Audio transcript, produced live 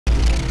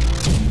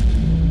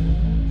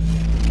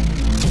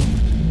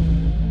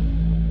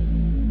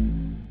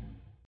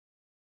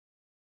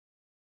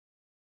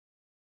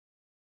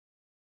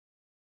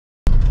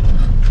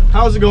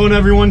How's it going,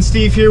 everyone?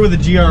 Steve here with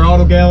the GR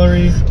Auto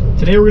Gallery.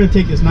 Today we're going to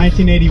take this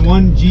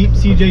 1981 Jeep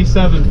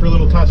CJ7 for a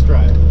little test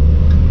drive.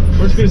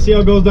 We're just going to see how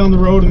it goes down the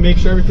road and make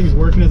sure everything's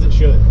working as it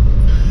should.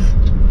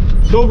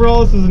 So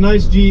overall, this is a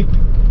nice Jeep.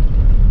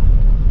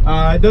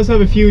 It does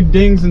have a few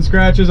dings and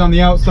scratches on the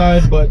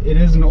outside, but it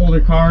is an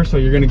older car, so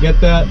you're going to get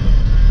that.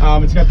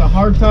 It's got the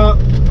hard top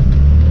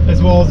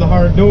as well as the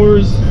hard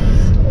doors,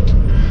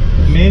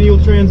 manual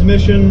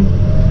transmission.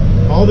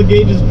 All the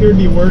gauges appear to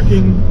be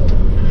working.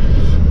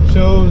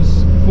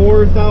 Shows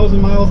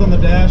 4,000 miles on the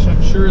dash. I'm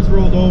sure it's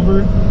rolled over.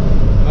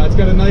 It's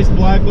got a nice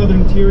black leather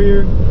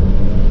interior.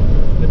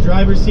 The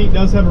driver's seat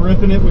does have a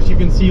rip in it, which you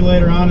can see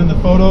later on in the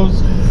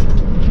photos.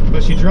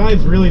 But she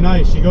drives really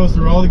nice. She goes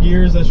through all the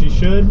gears as she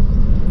should.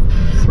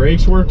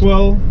 Brakes work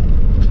well.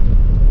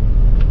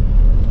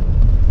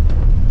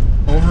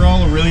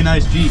 Overall, a really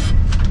nice Jeep.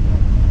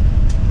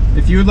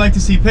 If you would like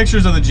to see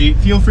pictures of the Jeep,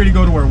 feel free to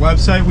go to our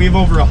website. We have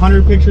over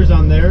 100 pictures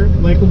on there.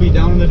 Link will be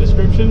down in the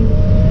description.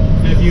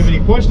 And if you have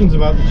any questions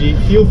about the Jeep,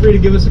 feel free to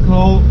give us a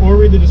call or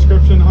read the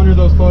description under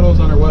those photos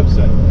on our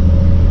website.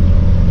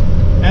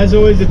 As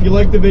always, if you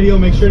like the video,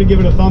 make sure to give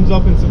it a thumbs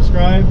up and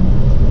subscribe.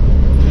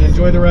 And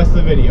enjoy the rest of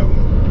the video.